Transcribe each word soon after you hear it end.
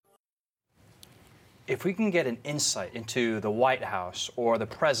if we can get an insight into the White House or the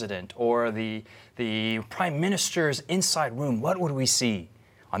president or the prime minister's inside room, what would we see?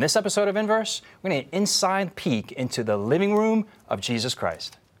 On this episode of Inverse, we're going to get an inside peek into the living room of Jesus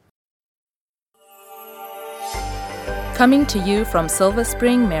Christ. Coming to you from Silver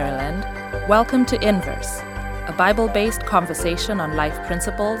Spring, Maryland, welcome to Inverse, a Bible-based conversation on life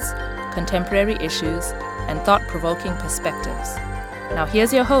principles, contemporary issues, and thought-provoking perspectives. Now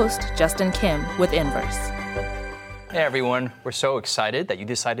here's your host, Justin Kim, with Inverse. Hey everyone, we're so excited that you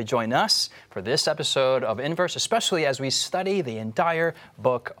decided to join us for this episode of Inverse, especially as we study the entire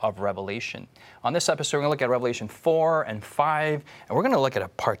book of Revelation. On this episode, we're going to look at Revelation 4 and 5, and we're going to look at a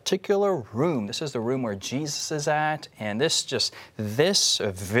particular room. This is the room where Jesus is at, and this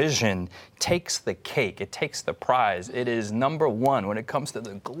vision takes the cake. It takes the prize. It is number one when it comes to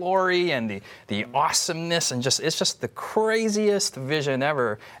the glory and the awesomeness, and it's just the craziest vision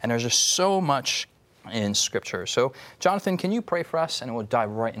ever, and there's just so much in Scripture. So, Jonathan, can you pray for us, and we'll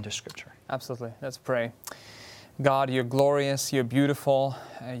dive right into Scripture. Absolutely. Let's pray. God, you're glorious, you're beautiful,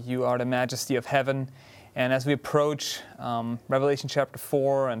 you are the majesty of heaven. And as we approach Revelation chapter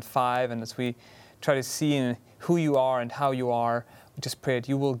 4 and 5, and as we try to see who you are and how you are, we just pray that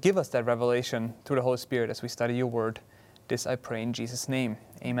you will give us that revelation through the Holy Spirit as we study your word. This I pray in Jesus' name.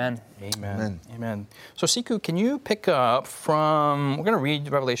 Amen. Amen. Amen. So, Siku, can you pick up from, we're going to read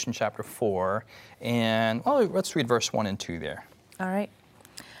Revelation chapter 4, and let's read verse 1 and 2 there. All right.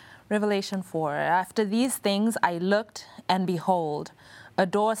 Revelation 4. After these things I looked, and behold, a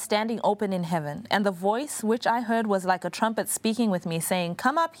door standing open in heaven, and the voice which I heard was like a trumpet speaking with me, saying,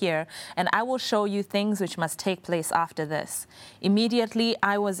 "Come up here, and I will show you things which must take place after this." Immediately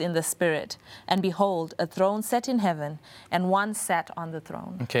I was in the Spirit, and behold, a throne set in heaven, and one sat on the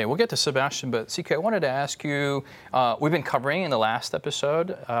throne. Okay, we'll get to Sebastian, but CK, I wanted to ask you, we've been covering in the last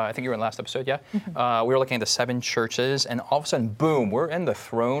episode, I think you were in the last episode, yeah? We were looking at the 7 churches, and all of a sudden, boom, we're in the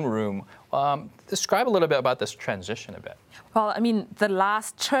throne room. Describe a little bit about this transition a bit. Well, I mean, the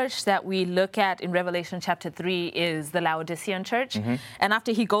last church that we look at in Revelation chapter 3 is the Laodicean church. And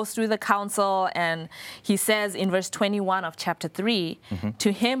after he goes through the council and he says in verse 21 of chapter 3,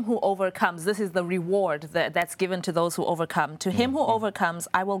 to him who overcomes, this is the reward that's given to those who overcome. To him who overcomes,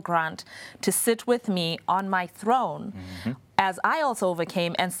 I will grant to sit with me on my throne, as I also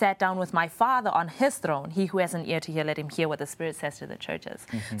overcame and sat down with my Father on his throne. He who has an ear to hear, let him hear what the Spirit says to the churches.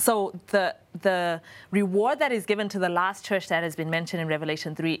 So the reward that is given to the last church that has been mentioned in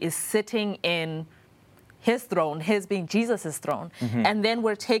Revelation 3 is sitting in his throne, his being Jesus' throne. And then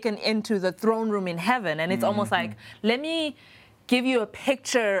we're taken into the throne room in heaven. And it's almost like, let me give you a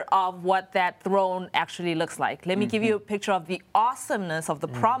picture of what that throne actually looks like. Let me give you a picture of the awesomeness of the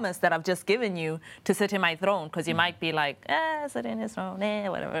promise that I've just given you to sit in my throne. Because you might be like, sit in his throne,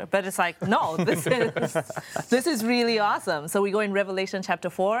 whatever. But it's like, no, this is really awesome. So we go in Revelation chapter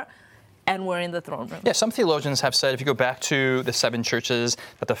 4, and we're in the throne room. Yeah, some theologians have said, if you go back to the 7 churches,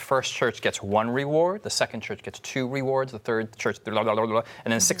 that the first church gets 1 reward, the second church gets 2 rewards, the third church, blah, blah, blah, blah,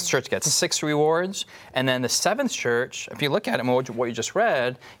 and then the 6th church gets 6 rewards. And then the 7th church, if you look at it, what you just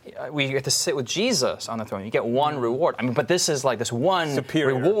read, we get to sit with Jesus on the throne. You get 1 reward. I mean, but this is like, this 1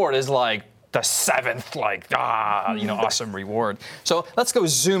 superior reward is like the 7th, awesome reward. So let's go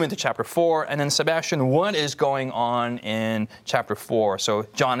zoom into chapter 4. And then, Sebastian, what is going on in chapter 4? So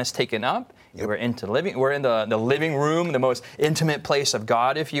John is taken up. Yep. We're in the living room, the most intimate place of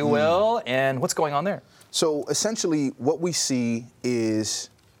God, if you will. And what's going on there? So essentially what we see is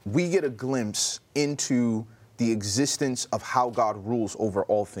we get a glimpse into the existence of how God rules over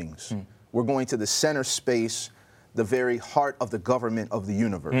all things. We're going to the center space, the very heart of the government of the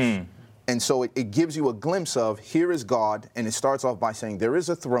universe. And so it gives you a glimpse of, here is God, and it starts off by saying there is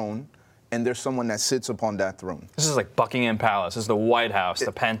a throne, and there's someone that sits upon that throne. This is like Buckingham Palace. This is the White House,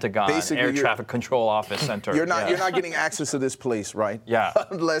 the Pentagon, Air Traffic Control Office Center. You're not getting access to this place, right? Yeah.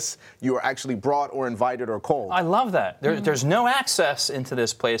 Unless you are actually brought or invited or called. I love that. There's no access into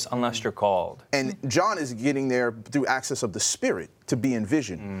this place unless you're called. And John is getting there through access of the Spirit to be in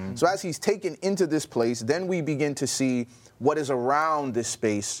vision. So as he's taken into this place, then we begin to see what is around this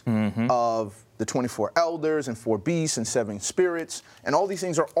space of the 24 elders and 4 beasts and 7 spirits. And all these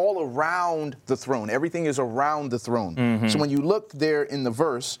things are all around the throne. Everything is around the throne. So when you look there in the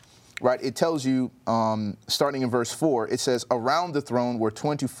verse, right, it tells you, starting in verse 4, it says, around the throne were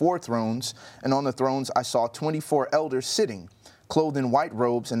 24 thrones, and on the thrones I saw 24 elders sitting, clothed in white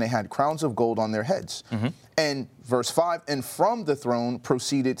robes, and they had crowns of gold on their heads. And verse 5, and from the throne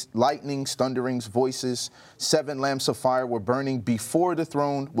proceeded lightnings, thunderings, voices. 7 lamps of fire were burning before the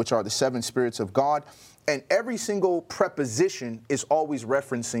throne, which are the 7 spirits of God. And every single preposition is always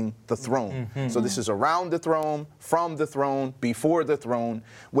referencing the throne. So this is around the throne, from the throne, before the throne,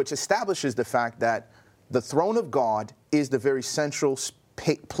 which establishes the fact that the throne of God is the very central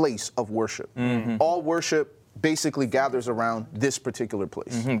place of worship. All worship basically gathers around this particular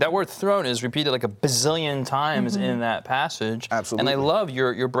place. That word throne is repeated like a bazillion times in that passage. Absolutely. And I love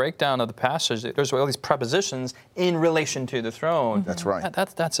your breakdown of the passage. There's all these prepositions in relation to the throne. That's right.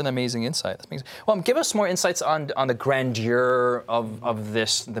 That's an amazing insight. That's amazing. Well, give us more insights on the grandeur of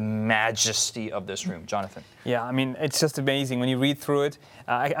this, the majesty of this room. Jonathan. Yeah, I mean, it's just amazing when you read through it.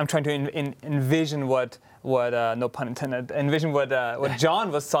 I'm trying to envision what no pun intended, envision what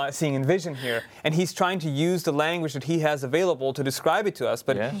John was seeing in vision here. And he's trying to use the language that he has available to describe it to us.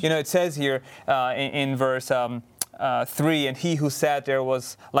 But, Yes. it says here in verse 3, and he who sat there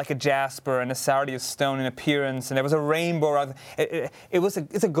was like a jasper and a sardius stone in appearance, and there was a rainbow around.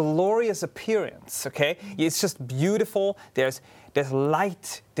 It's a glorious appearance, okay? It's just beautiful. There's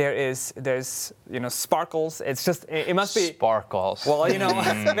light. There's sparkles. It's just it must be Sparkles. well, maybe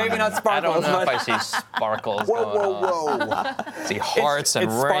not I sparkles. don't know if but I see sparkles Whoa, going on. whoa. See hearts and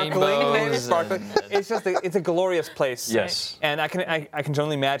it's sparkling, maybe rainbows. sparkling. It's just it's a glorious place. Yes. And I can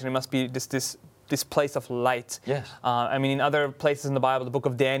generally imagine it must be this place of light. Yes. I mean, in other places in the Bible, the book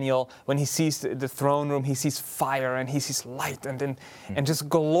of Daniel, when he sees the throne room, he sees fire and he sees light and just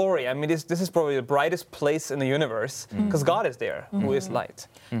glory. I mean, this is probably the brightest place in the universe because God is there, who is light.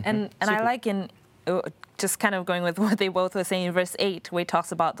 And I like just kind of going with what they both were saying in verse 8, where it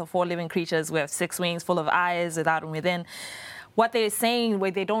talks about the 4 living creatures who have 6 wings, full of eyes, without and within. What they're saying, where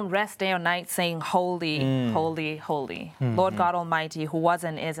they don't rest day or night, saying, holy, holy, holy, Lord God Almighty, who was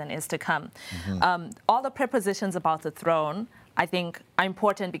and is to come. All the prepositions about the throne, I think, are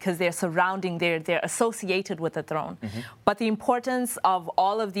important because they're surrounding, they're associated with the throne. But the importance of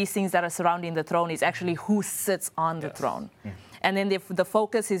all of these things that are surrounding the throne is actually who sits on the throne. And then the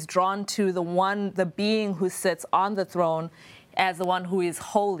focus is drawn to the being who sits on the throne as the one who is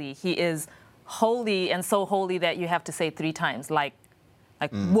holy. He is holy, and so holy that you have to say 3 times, like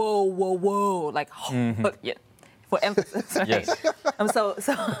whoa, whoa, whoa, like yeah, for emphasis. Right? Yes. So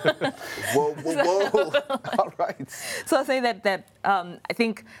Whoa, whoa, whoa. All right. so I say that I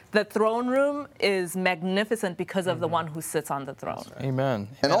think the throne room is magnificent because of the one who sits on the throne. Amen.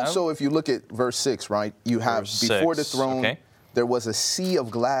 And also, if you look at verse 6, right, you have Verse before the 6, throne, okay. there was a sea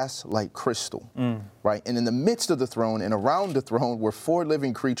of glass like crystal, right? And in the midst of the throne and around the throne were 4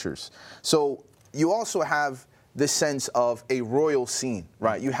 living creatures. So you also have this sense of a royal scene,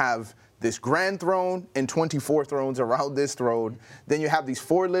 right? You have this grand throne and 24 thrones around this throne. Then you have these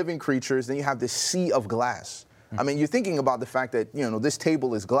 4 living creatures. Then you have this sea of glass. I mean, you're thinking about the fact that, this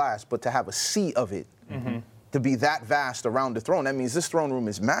table is glass, but to have a sea of it, to be that vast around the throne, that means this throne room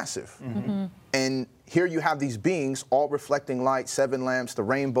is massive. And here you have these beings all reflecting light, 7 lamps, the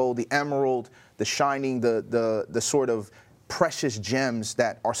rainbow, the emerald, the shining, the sort of precious gems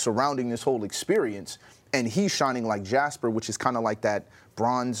that are surrounding this whole experience. And he's shining like jasper, which is kind of like that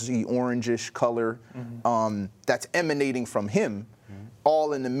bronzy, orangish color that's emanating from him,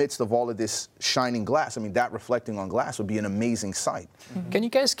 all in the midst of all of this shining glass. I mean, that reflecting on glass would be an amazing sight. Can you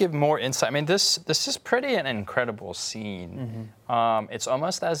guys give more insight? I mean, this is pretty an incredible scene. It's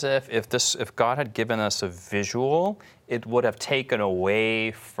almost as if God had given us a visual, it would have taken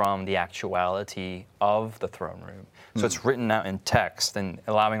away from the actuality of the throne room. So it's written out in text and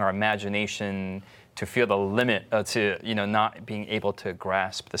allowing our imagination to feel the limit to not being able to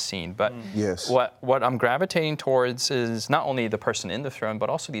grasp the scene. But Yes. what I'm gravitating towards is not only the person in the throne, but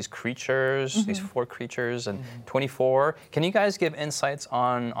also these creatures, these 4 creatures and 24. Can you guys give insights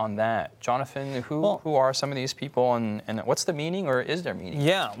on that? Jonathan, who are some of these people and what's the meaning, or is there meaning?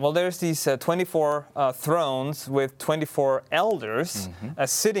 Yeah, well, there's these 24 thrones with 24 elders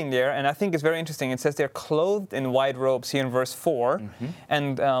sitting there, and I think it's very interesting. It says they're clothed in white robes here in verse 4,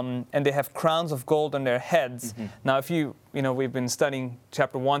 and they have crowns of gold on their heads. Now, if we've been studying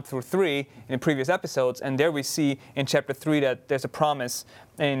chapter 1 through 3 in previous episodes, and there we see in chapter 3 that there's a promise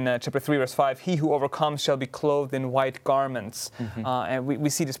in chapter 3, verse 5, he who overcomes shall be clothed in white garments. And we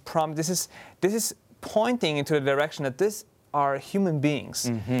see this promise. This is pointing into the direction that this are human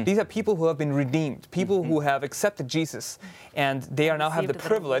beings. These are people who have been redeemed, people who have accepted Jesus, and they are now have the Received the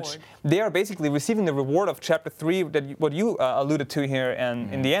privilege. reward. They are basically receiving the reward of chapter 3, what you alluded to here,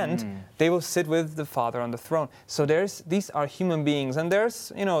 and in the end, they will sit with the Father on the throne. So these are human beings, and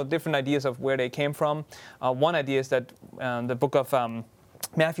there's different ideas of where they came from. One idea is that the book of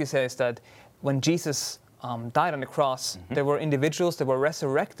Matthew says that when Jesus died on the cross, there were individuals that were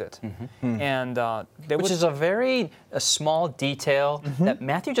resurrected. And Which is a small detail that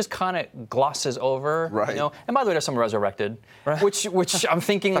Matthew just kind of glosses over. Right. You know? And by the way, there's some resurrected, which I'm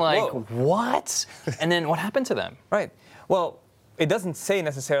thinking like, Whoa. what? And then what happened to them? Right. Well, it doesn't say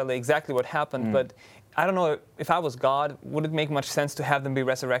necessarily exactly what happened, but I don't know, if I was God, would it make much sense to have them be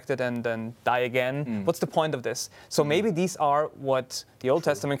resurrected and then die again? What's the point of this? So maybe these are what the Old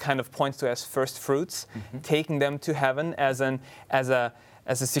Testament kind of points to as first fruits, taking them to heaven as a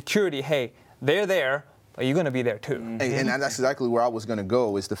security. Hey, they're there, but you're going to be there too. And that's exactly where I was going to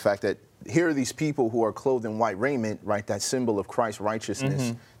go, is the fact that here are these people who are clothed in white raiment, right? That symbol of Christ's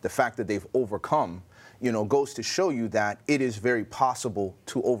righteousness, the fact that they've overcome, you know, goes to show you that it is very possible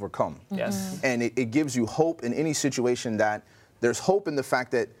to overcome. Yes. And it gives you hope in any situation, that there's hope in the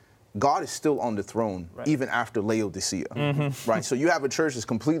fact that God is still on the throne, even after Laodicea, right? So you have a church that's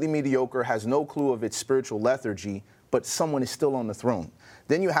completely mediocre, has no clue of its spiritual lethargy, but someone is still on the throne.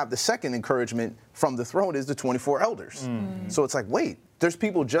 Then you have the second encouragement from the throne is the 24 elders. So it's like, wait, there's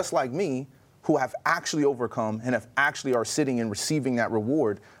people just like me who have actually overcome and have actually are sitting and receiving that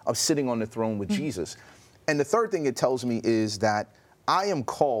reward of sitting on the throne with Jesus. And the third thing it tells me is that I am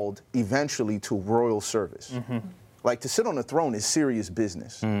called eventually to royal service. Like, to sit on the throne is serious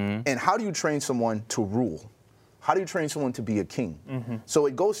business. And how do you train someone to rule? How do you train someone to be a king? So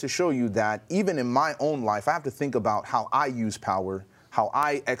it goes to show you that even in my own life, I have to think about how I use power, how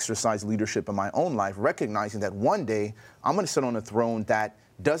I exercise leadership in my own life, recognizing that one day I'm going to sit on a throne that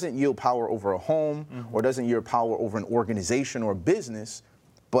doesn't yield power over a home or doesn't yield power over an organization or business,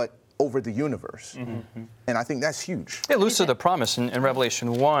 but over the universe. And I think that's huge. It alludes to the promise in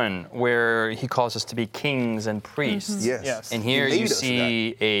Revelation 1, where he calls us to be kings and priests. Yes. And here He made you us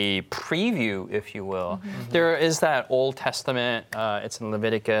see a preview, if you will. There is that Old Testament, it's in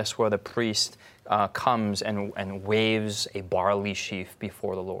Leviticus, where the priest comes and waves a barley sheaf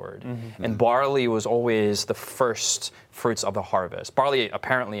before the Lord. And barley was always the first fruits of the harvest. Barley,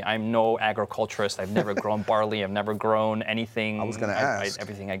 apparently, I'm no agriculturist. I've never grown barley. I've never grown anything. I was going to ask.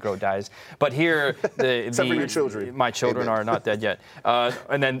 Everything I grow dies. But here, Except for your children. My children Amen. are not dead yet.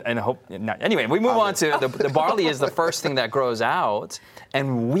 And I hope not. Anyway, we move on to the barley is the first thing that grows out,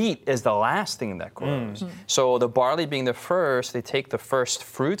 and wheat is the last thing that grows. So the barley being the first, they take the first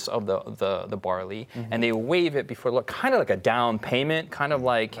fruits of the barley and they wave it before the Lord, kind of like a down payment, kind of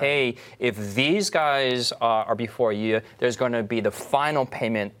like, hey, if these guys are before you, there's going to be the final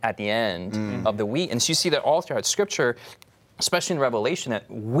payment at the end of the wheat. And so you see that all throughout Scripture, especially in Revelation, that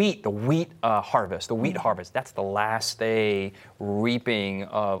the wheat harvest, that's the last day reaping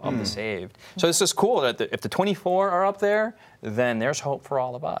of the saved. So this is cool that if the 24 are up there, then there's hope for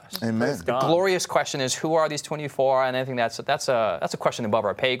all of us. Amen. The glorious question is, who are these 24? And I think that's a question above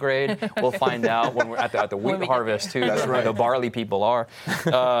our pay grade. We'll find out when we're at the wheat harvest, who the barley people are.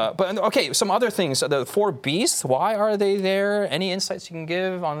 But okay, some other things. The four beasts, why are they there? Any insights you can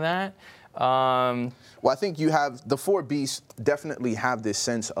give on that? Well, I think you have the four beasts definitely have this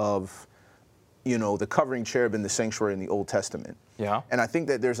sense of, you know, the covering cherub in the sanctuary in the Old Testament. Yeah. And I think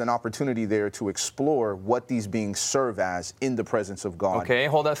that there's an opportunity there to explore what these beings serve as in the presence of God. Okay,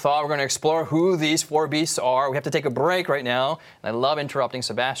 hold that thought. We're going to explore who these four beasts are. We have to take a break right now. And I love interrupting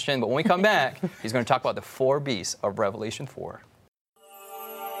Sebastian, but when we come back, he's going to talk about the four beasts of Revelation 4.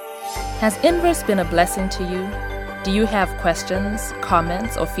 Has Inverse been a blessing to you? Do you have questions,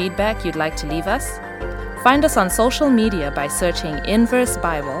 comments, or feedback you'd like to leave us? Find us on social media by searching Inverse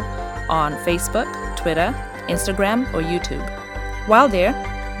Bible on Facebook, Twitter, Instagram, or YouTube. While there,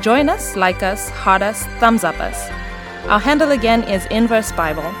 join us, like us, heart us, thumbs up us. Our handle again is Inverse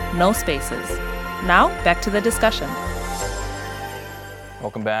Bible, no spaces. Now, back to the discussion.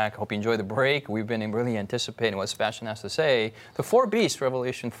 Welcome back. Hope you enjoyed the break. We've been really anticipating what Sebastian has to say. The four beasts,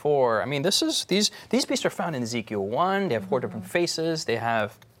 Revelation 4. I mean, these beasts are found in Ezekiel 1. They have four different faces.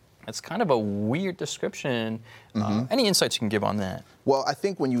 It's kind of a weird description. Any insights you can give on that? Well, I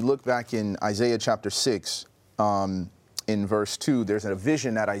think when you look back in Isaiah chapter 6, in verse 2, there's a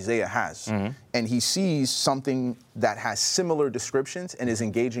vision that Isaiah has. And he sees something that has similar descriptions and is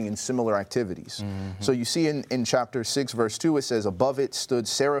engaging in similar activities. So you see in chapter 6, verse 2, it says, above it stood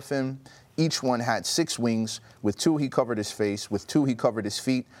seraphim. Each one had 6 wings. With 2 he covered his face, with 2 he covered his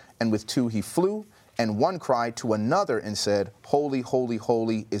feet, and with 2 he flew. And one cried to another and said, holy, holy,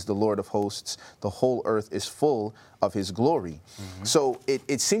 holy is the Lord of hosts. The whole earth is full of his glory. So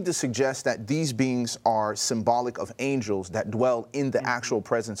it seemed to suggest that these beings are symbolic of angels that dwell in the actual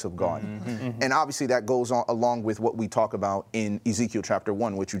presence of God. And obviously that goes on along with what we talk about in Ezekiel chapter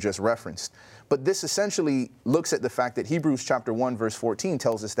 1, which you just referenced. But this essentially looks at the fact that Hebrews chapter 1, verse 14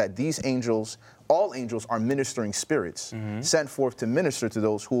 tells us that these angels, all angels, are ministering spirits sent forth to minister to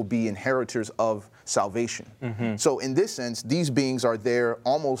those who will be inheritors of salvation. So in this sense, these beings are there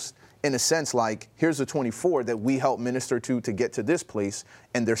almost in a sense like, here's the 24 that we help minister to get to this place,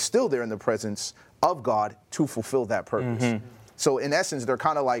 and they're still there in the presence of God to fulfill that purpose. So in essence, they're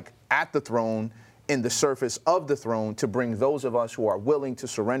kind of like at the throne, in the surface of the throne, to bring those of us who are willing to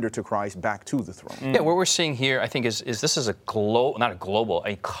surrender to Christ back to the throne. Yeah, what we're seeing here, I think, is this is a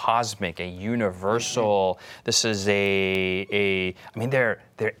a cosmic, a universal. This is I mean, they're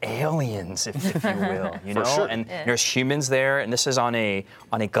aliens, if you will, you know. sure. And there's humans there, and this is on a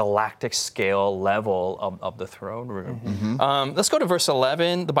galactic scale level of the throne room. Let's go to verse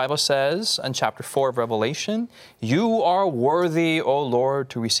 11. The Bible says in chapter 4 of Revelation, "You are worthy, O Lord,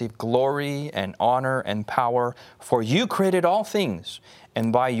 to receive glory and honor and power, for you created all things,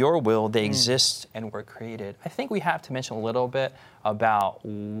 and by your will they exist and were created." I think we have to mention a little bit about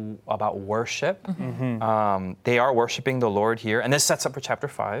worship. They are worshiping the Lord here, and this sets up for chapter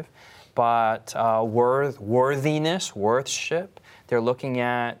 5. But worthiness, worthship, they're looking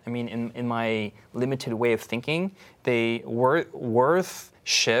at, I mean, in my limited way of thinking,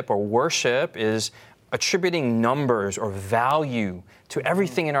 worthship or worship is attributing numbers or value to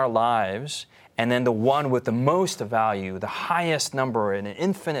everything in our lives. And then the one with the most value, the highest number and an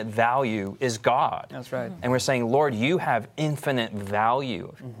infinite value is God. That's right. And we're saying, Lord, you have infinite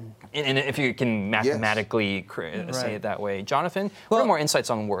value. And if you can mathematically say it that way. Jonathan, what are more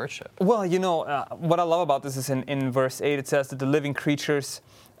insights on worship? Well, you know, what I love about this is in verse 8, it says that the living creatures,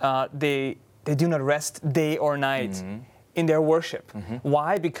 they do not rest day or night in their worship.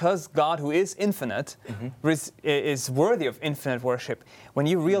 Why? Because God, who is infinite, is worthy of infinite worship. When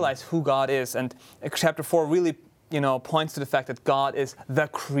you realize who God is, and chapter 4 really, points to the fact that God is the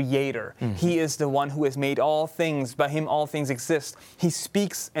creator. He is the one who has made all things. By him all things exist. He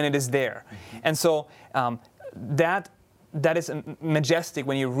speaks and it is there. And so that is majestic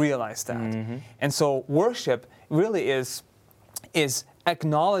when you realize that. And so worship really is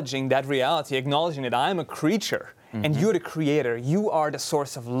acknowledging that reality, acknowledging that I'm a creature. And you're the creator. You are the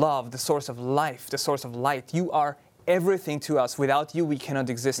source of love, the source of life, the source of light. You are everything to us. Without you, we cannot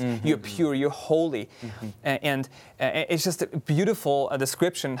exist. You're pure, you're holy. And it's just a beautiful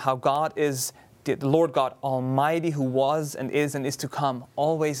description how God is the Lord God Almighty, who was and is to come,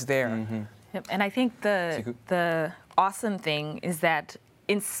 always there. Yep. And I think the awesome thing is that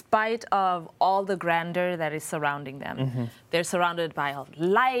in spite of all the grandeur that is surrounding them, they're surrounded by all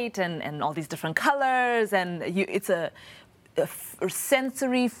light and all these different colors, and it's a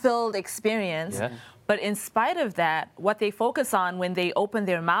sensory-filled experience. Yeah. But in spite of that, what they focus on when they open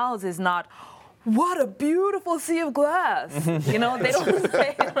their mouths is not, what a beautiful sea of glass. They don't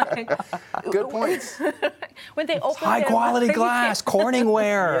say like... Good points. When they open high quality glass,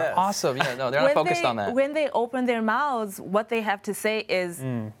 Corningware. Yes. Awesome. Yeah, no, they're not focused on that. When they open their mouths, what they have to say is,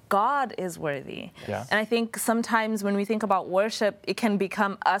 God is worthy. Yeah. And I think sometimes when we think about worship, it can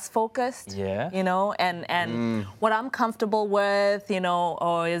become us focused. Yeah. And what I'm comfortable with,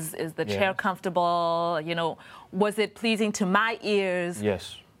 or is the chair comfortable, was it pleasing to my ears?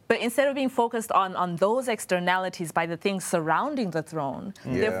 Yes. But instead of being focused on those externalities by the things surrounding the throne,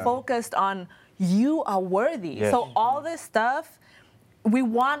 they're focused on, you are worthy. Yes. So all this stuff, we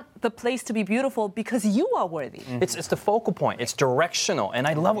want the place to be beautiful because you are worthy. It's the focal point. It's directional. And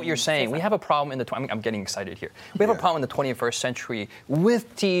I love what you're saying. We have a problem in I'm getting excited here. We have a problem in the 21st century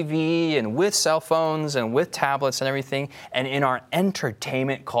with TV and with cell phones and with tablets and everything. And in our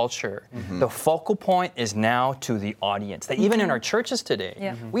entertainment culture, the focal point is now to the audience. That even in our churches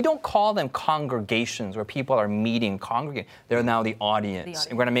today, we don't call them congregations where people are meeting, congregating. They're now the audience.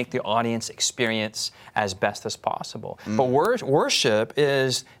 And we're going to make the audience experience as best as possible. But worship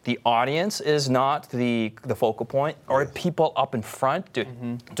is the audience is not the focal point, or people up in front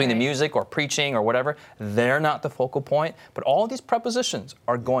doing the music or preaching or whatever. They're not the focal point, but all these prepositions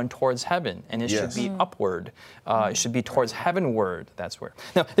are going towards heaven, and it should be upward. It should be towards heavenward. That's where.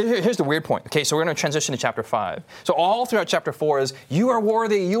 Now, here's the weird point. Okay, so we're going to transition to chapter 5. So all throughout chapter 4 is, you are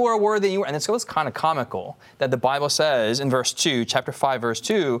worthy, you are worthy, you are, and it's kind of comical that the Bible says in verse 2, chapter 5, verse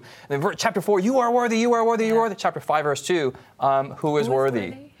 2, and in chapter 4, you are worthy, you are worthy, you are worthy. Chapter 5, verse 2, who is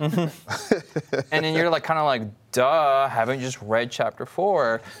worthy? And then you're kind of like, duh, haven't you just read chapter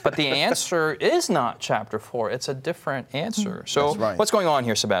 4? But the answer is not chapter 4. It's a different answer. So what's going on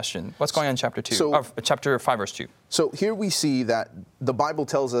here, Sebastian? What's going on in chapter 2? Chapter 5, verse 2. So here we see that the Bible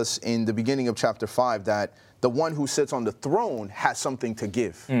tells us in the beginning of chapter 5 that the one who sits on the throne has something to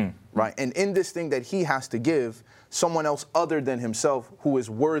give. right? And in this thing that he has to give, someone else other than himself who is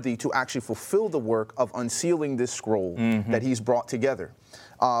worthy to actually fulfill the work of unsealing this scroll that he's brought together.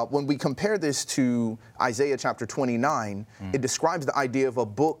 When we compare this to Isaiah chapter 29, it describes the idea of a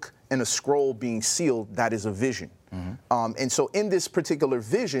book and a scroll being sealed that is a vision. And so in this particular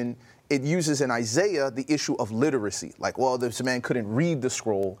vision, it uses in Isaiah the issue of literacy. Like, well, this man couldn't read the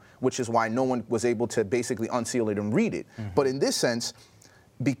scroll, which is why no one was able to basically unseal it and read it. But in this sense,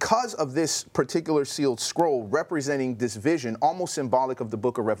 because of this particular sealed scroll representing this vision, almost symbolic of the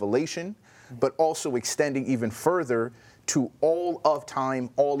book of Revelation, but also extending even further to all of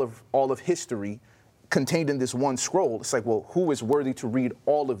time, all of history, contained in this one scroll, it's like, well, who is worthy to read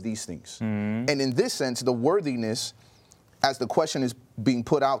all of these things? And in this sense, the worthiness, as the question is being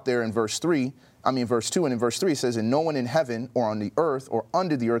put out there in verse 2, and in verse 3, it says, and no one in heaven or on the earth or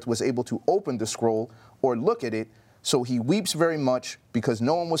under the earth was able to open the scroll or look at it. So he weeps very much because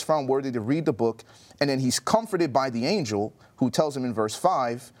no one was found worthy to read the book. And then he's comforted by the angel who tells him in verse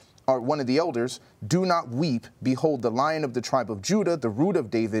 5, or one of the elders, do not weep. Behold, the Lion of the tribe of Judah, the root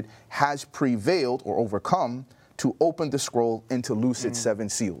of David, has prevailed or overcome to open the scroll and to loose its 7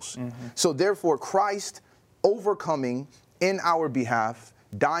 seals. So therefore, Christ overcoming in our behalf,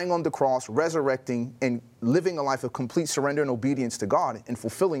 dying on the cross, resurrecting, and living a life of complete surrender and obedience to God and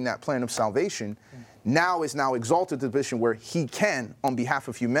fulfilling that plan of salvation, now is exalted to the position where he can, on behalf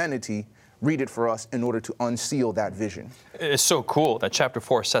of humanity, read it for us in order to unseal that vision. It's so cool that chapter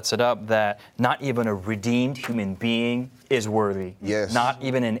 4 sets it up that not even a redeemed human being is worthy. Yes. Not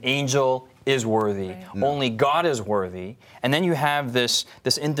even an angel is worthy. Right. No. Only God is worthy. And then you have this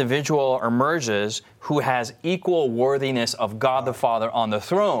individual emerges who has equal worthiness of God the Father on the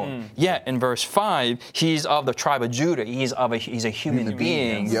throne. Yet in verse 5, he's of the tribe of Judah. He's a human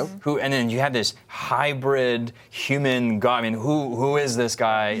being. Yep. And then you have this hybrid human God. I mean, who is this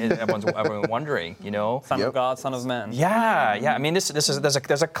guy? Everyone's wondering, you know? Son of God, son of man. Yeah. I mean, there's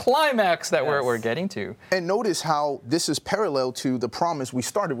a climax that we're getting to. And notice how this is parallel to the promise we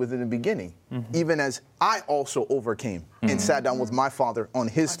started with in the beginning. Even as I also overcame and sat down with my Father on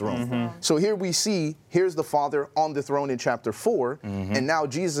his throne. So here we see, here's the Father on the throne in chapter 4, and now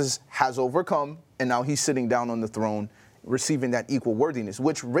Jesus has overcome, and now he's sitting down on the throne, receiving that equal worthiness,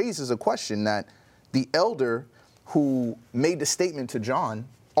 which raises a question that the elder who made the statement to John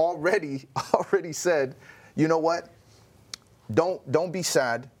already said, you know what, don't be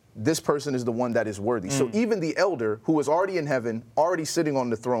sad. This person is the one that is worthy. So even the elder who was already in heaven, already sitting on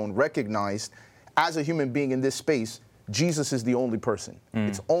the throne, recognized as a human being in this space, Jesus is the only person.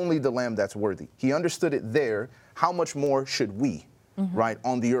 It's only the Lamb that's worthy. He understood it there. How much more should we, right,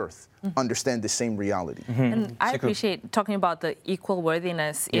 on the earth, understand the same reality? And I appreciate talking about the equal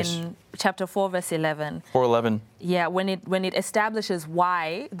worthiness in chapter 4, verse 11. 4:11. Yeah, when it establishes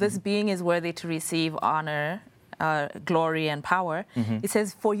why this being is worthy to receive honor, glory and power, it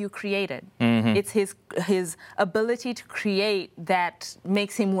says, for you created. It's his ability to create that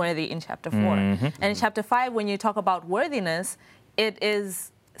makes him worthy in chapter 4. And in chapter 5, when you talk about worthiness, it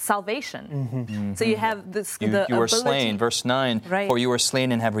is salvation. So you have this, you the were ability, slain, verse 9, right. for you were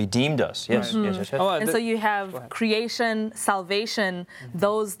slain and have redeemed us. Yes. And so you have creation, salvation.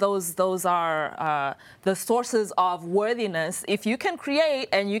 Those are the sources of worthiness. If you can create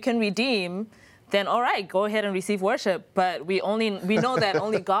and you can redeem, then all right, go ahead and receive worship. But we know that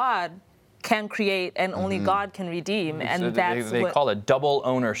only God can create and only God can redeem, and so that's they call it double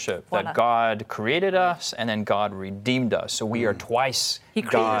ownership. That God created us and then God redeemed us. So we are twice. He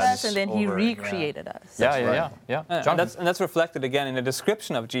created God's us and then He recreated us. Yeah. And that's reflected again in the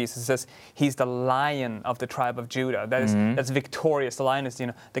description of Jesus. It says He's the Lion of the tribe of Judah. That's victorious. The Lion is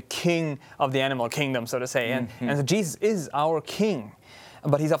the king of the animal kingdom, so to say. And so Jesus is our King.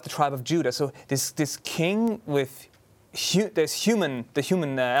 But he's of the tribe of Judah. So this king with there's the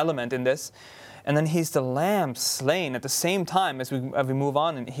human element in this, and then he's the lamb slain at the same time as we move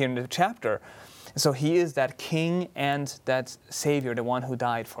on here in the chapter. So he is that king and that savior, the one who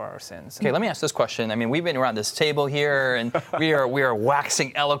died for our sins. Okay, let me ask this question. I mean, we've been around this table here, and we are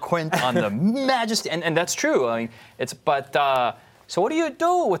waxing eloquent on the majesty, and that's true. I mean, so what do you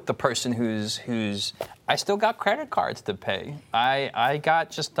do with the person who's I still got credit cards to pay. I got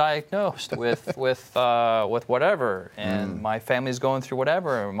just diagnosed with whatever, and my family's going through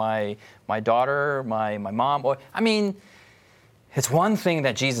whatever. My daughter, my mom. I mean, it's one thing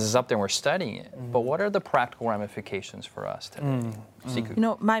that Jesus is up there and we're studying it, but what are the practical ramifications for us today? You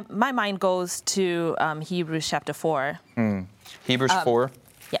know, my mind goes to Hebrews chapter 4. Hebrews 4.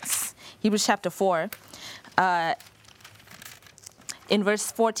 Yes, Hebrews chapter 4. In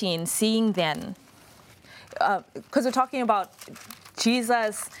verse 14, seeing then, because we're talking about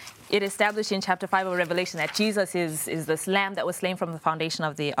Jesus it established in chapter 5 of Revelation that Jesus is this lamb that was slain from the foundation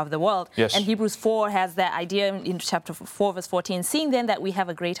of the world. Yes. And Hebrews 4 has that idea in chapter 4, verse 14. Seeing then that we have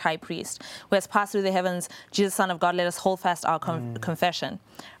a great high priest who has passed through the heavens, Jesus, Son of God, let us hold fast our confession.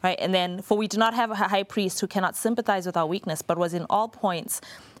 Right? And then, for we do not have a high priest who cannot sympathize with our weakness, but was in all points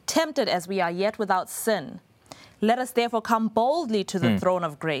tempted as we are, yet without sin. Let us therefore come boldly to the throne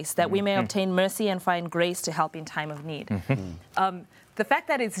of grace, that we may obtain mercy and find grace to help in time of need. The fact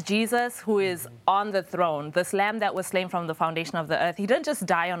that it's Jesus who is on the throne, this lamb that was slain from the foundation of the earth, he didn't just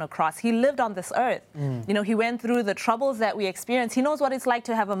die on a cross. He lived on this earth. You know, he went through the troubles that we experience. He knows what it's like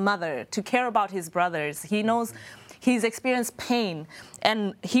to have a mother, to care about his brothers. He knows he's experienced pain.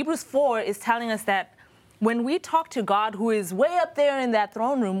 And Hebrews 4 is telling us that when we talk to God, who is way up there in that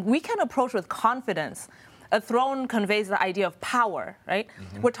throne room, we can approach with confidence. A throne conveys the idea of power, right?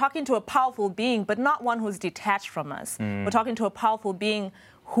 We're talking to a powerful being, but not one who's detached from us. We're talking to a powerful being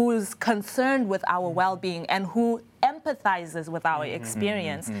who's concerned with our well-being and who empathizes with our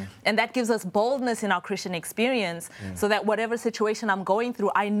experience. And that gives us boldness in our Christian experience, so that whatever situation I'm going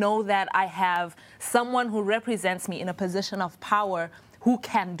through, I know that I have someone who represents me in a position of power who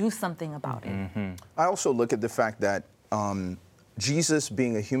can do something about it. I also look at the fact that Jesus,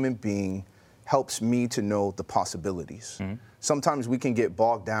 being a human being, helps me to know the possibilities. Sometimes we can get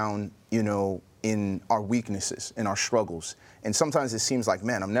bogged down, you know, in our weaknesses, in our struggles. And sometimes it seems like,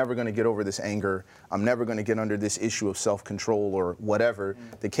 man, I'm never going to get over this anger. I'm never going to get under this issue of self-control or whatever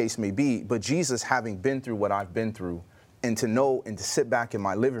the case may be. But Jesus, having been through what I've been through, and to know and to sit back in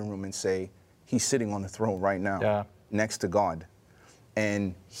my living room and say, he's sitting on the throne right now next to God.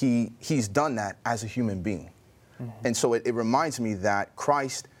 And he's done that as a human being. And so it reminds me that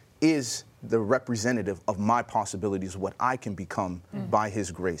Christ is the representative of my possibilities, what I can become by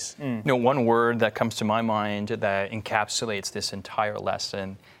his grace. You know, one word that comes to my mind that encapsulates this entire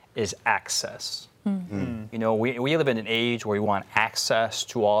lesson is access. You know, we live in an age where we want access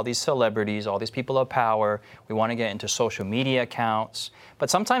to all these celebrities, all these people of power. We want to get into social media accounts.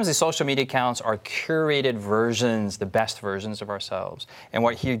 But sometimes these social media accounts are curated versions, the best versions of ourselves. And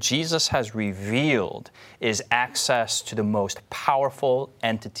what here Jesus has revealed is access to the most powerful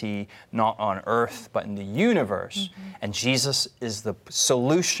entity, not on earth, but in the universe. And Jesus is the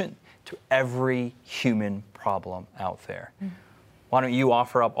solution to every human problem out there. Why don't you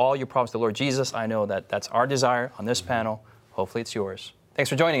offer up all your problems to the Lord Jesus? I know that that's our desire on this panel. Hopefully it's yours. Thanks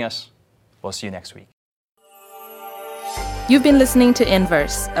for joining us. We'll see you next week. You've been listening to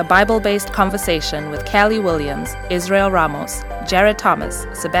Inverse, a Bible-based conversation with Callie Williams, Israel Ramos, Jared Thomas,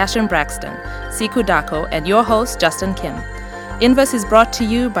 Sebastian Braxton, Siku Dako, and your host, Justin Kim. Inverse is brought to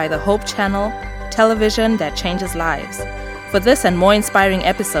you by the Hope Channel, television that changes lives. For this and more inspiring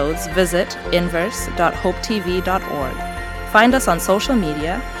episodes, visit inverse.hopetv.org. Find us on social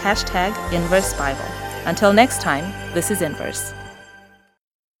media, #InverseBible. Until next time, this is Inverse.